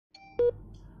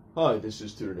Hi, this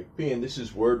is Tutor Nick P, and this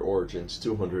is Word Origins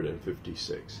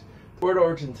 256. The word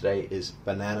origin today is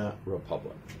Banana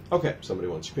Republic. Okay, somebody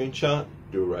wants a screenshot,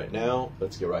 do it right now.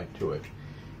 Let's get right to it.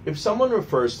 If someone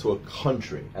refers to a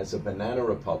country as a banana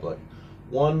republic,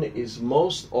 one is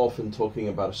most often talking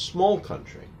about a small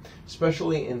country,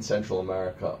 especially in Central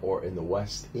America or in the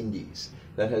West Indies,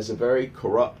 that has a very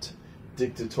corrupt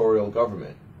dictatorial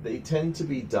government. They tend to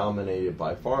be dominated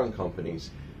by foreign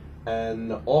companies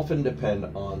and often depend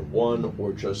on one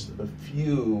or just a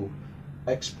few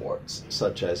exports,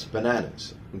 such as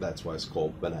bananas. That's why it's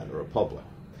called Banana Republic.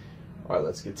 All right,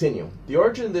 let's continue. The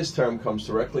origin of this term comes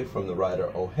directly from the writer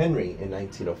O. Henry in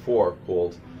 1904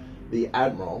 called The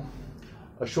Admiral,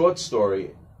 a short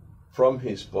story from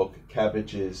his book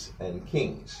Cabbages and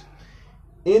Kings.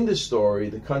 In the story,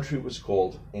 the country was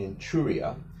called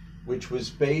Anchuria, which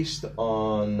was based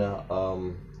on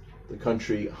the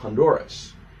country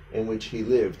Honduras, in which he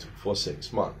lived for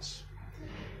 6 months.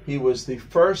 He was the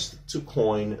first to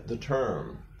coin the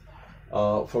term.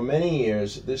 For many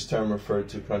years, this term referred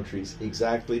to countries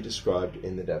exactly described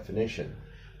in the definition.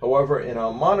 However, in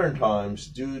our modern times,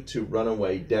 due to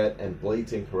runaway debt and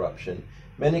blatant corruption,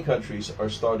 many countries are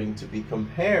starting to be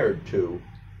compared to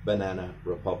banana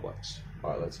republics. All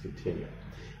right, let's continue.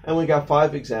 And we got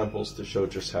 5 examples to show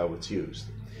just how it's used.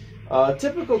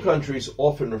 Typical countries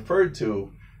often referred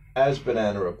to as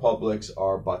banana republics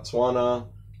are Botswana,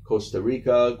 Costa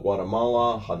Rica,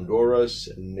 Guatemala, Honduras,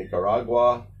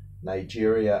 Nicaragua,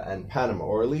 Nigeria, and Panama,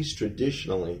 or at least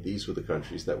traditionally, these were the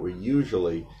countries that were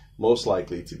usually most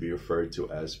likely to be referred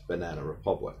to as banana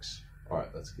republics. All right,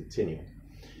 let's continue.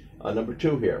 Number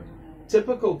 2 here.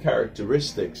 Typical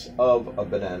characteristics of a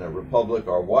banana republic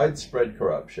are widespread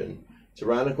corruption,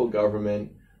 tyrannical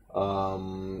government,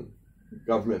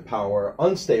 government power,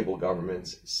 unstable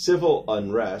governments, civil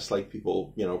unrest, like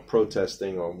people,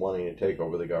 protesting or wanting to take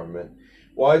over the government,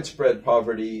 widespread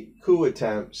poverty, coup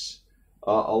attempts,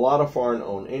 a lot of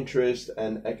foreign-owned interest,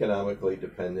 and economically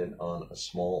dependent on a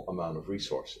small amount of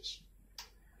resources.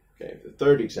 Okay, the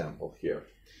 3rd example here.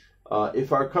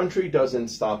 If our country doesn't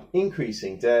stop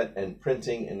increasing debt and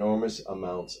printing enormous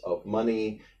amounts of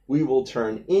money, we will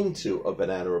turn into a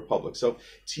banana republic. So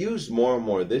it's used more and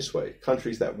more this way.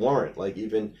 Countries that weren't, like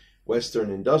even Western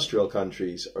industrial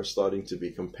countries, are starting to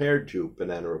be compared to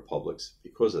banana republics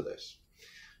because of this.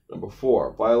 Number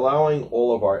 4, by allowing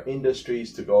all of our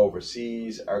industries to go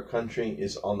overseas, our country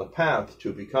is on the path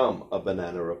to become a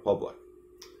banana republic.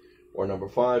 Or number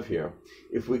 5 here,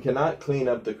 if we cannot clean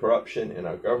up the corruption in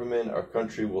our government, our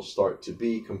country will start to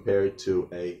be compared to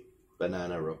a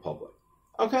banana republic.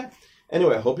 Okay.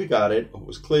 Anyway, I hope you got it. I hope it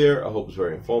was clear. I hope it was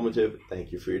very informative.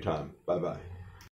 Thank you for your time. Bye-bye.